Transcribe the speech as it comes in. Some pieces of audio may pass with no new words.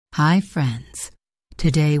Hi friends,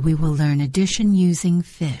 today we will learn addition using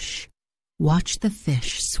fish. Watch the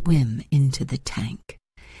fish swim into the tank,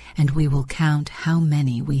 and we will count how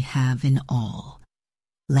many we have in all.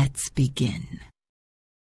 Let's begin.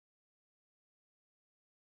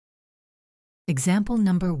 Example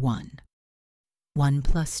number 1. 1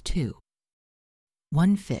 plus 2.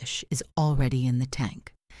 One fish is already in the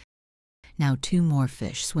tank. Now 2 more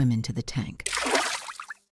fish swim into the tank.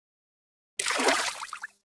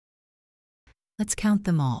 Let's count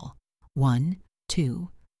them all. 1, 2,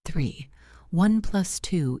 3. 1 plus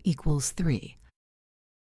 2 equals 3.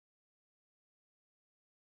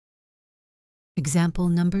 Example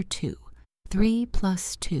number 2. 3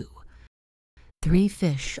 plus 2. 3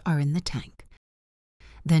 fish are in the tank.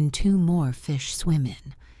 Then 2 more fish swim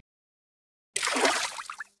in.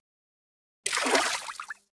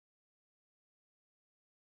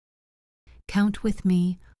 Count with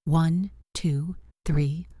me. 1, 2,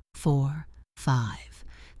 3, 4, 5.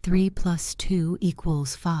 3 plus 2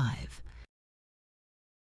 equals 5.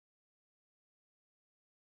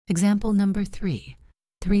 Example number 3.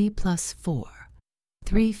 3 plus 4.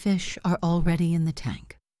 3 fish are already in the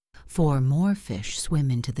tank. 4 more fish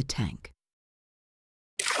swim into the tank.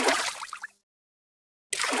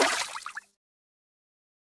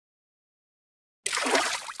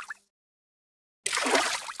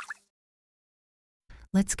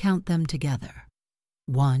 Let's count them together.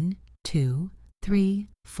 1, 2, 3,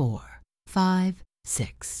 4, 5,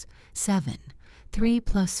 6, 7. 3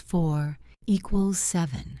 plus 4 equals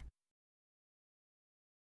 7.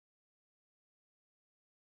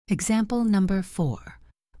 Example number 4.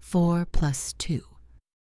 4 plus 2.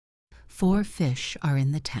 4 fish are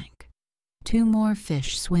in the tank. 2 more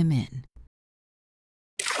fish swim in.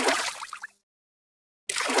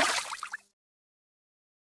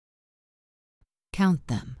 Count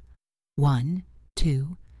them. 1,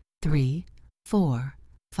 2, 3, 4,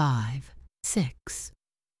 5, 6.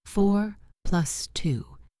 4 plus 2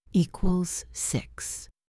 equals 6.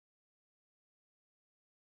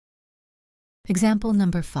 Example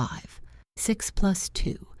number 5. 6 plus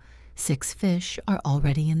 2. 6 fish are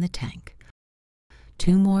already in the tank.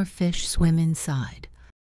 2 more fish swim inside.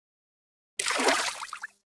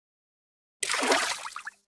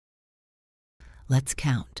 Let's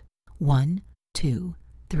count. 1, 2,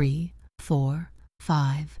 3, 4,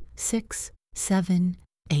 5, 6, 7,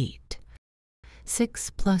 8. 6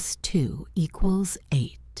 plus 2 equals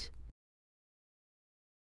 8.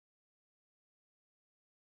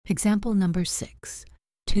 Example number 6.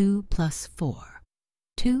 2 plus 4.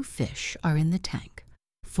 2 fish are in the tank.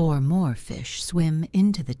 4 more fish swim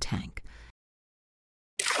into the tank.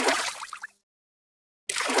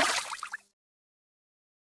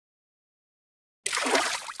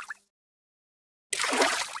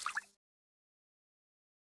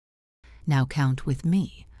 Now count with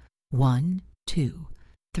me. 1, 2,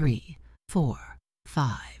 3, 4,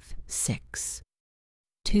 5, 6.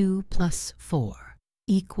 2 plus 4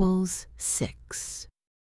 equals 6.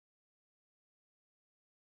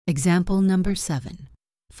 Example number 7.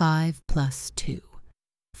 5 plus 2.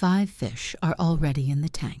 5 fish are already in the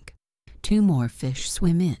tank. 2 more fish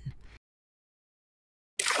swim in.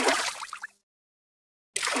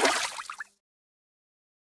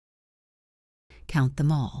 Count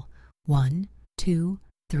them all. 1, 2,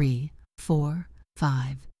 3, 4,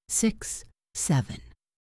 5, 6, 7.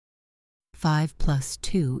 5 plus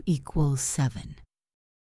 2 equals 7.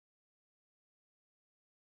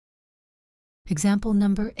 Example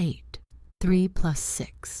number 8. 3 plus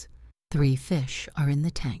 6. 3 fish are in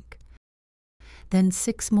the tank. Then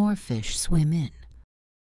 6 more fish swim in.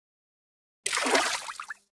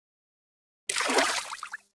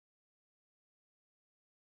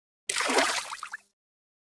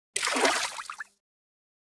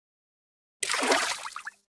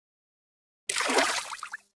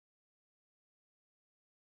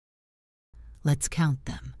 Let's count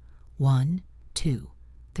them. 1, 2,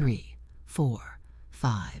 3, 4,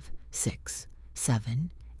 5, 6,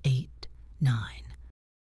 7, 8, 9.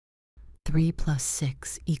 3 plus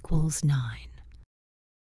 6 equals 9.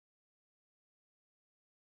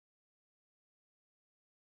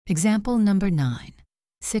 Example number 9.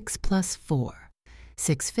 6 plus 4.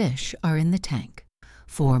 6 fish are in the tank.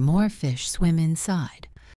 4 more fish swim inside.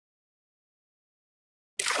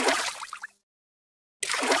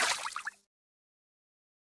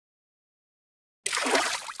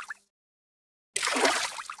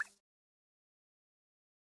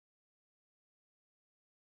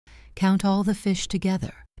 Count all the fish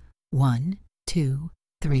together. 1, 2,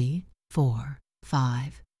 3, 4,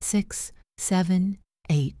 5, 6, 7,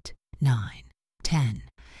 8, 9, 10.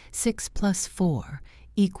 6 plus 4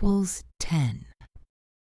 equals 10.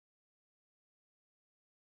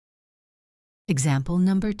 Example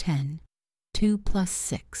number 10, 2 plus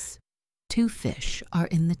 6. 2 fish are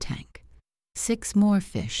in the tank. 6 more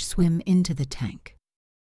fish swim into the tank.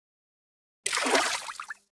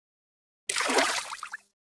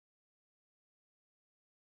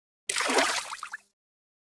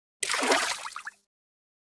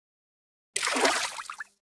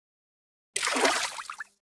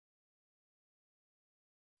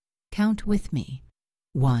 Count with me.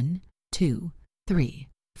 1, 2, 3,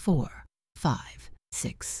 4, 5,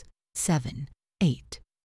 6, 7, 8.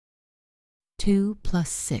 2 plus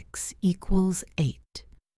 6 equals 8.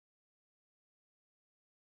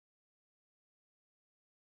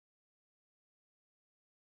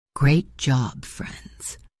 Great job,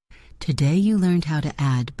 friends! Today you learned how to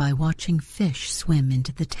add by watching fish swim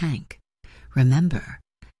into the tank. Remember,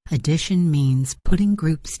 addition means putting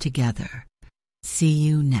groups together. See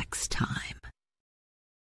you next time.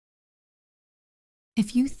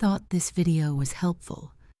 If you thought this video was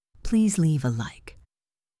helpful, please leave a like.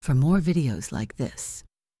 For more videos like this,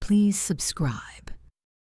 please subscribe.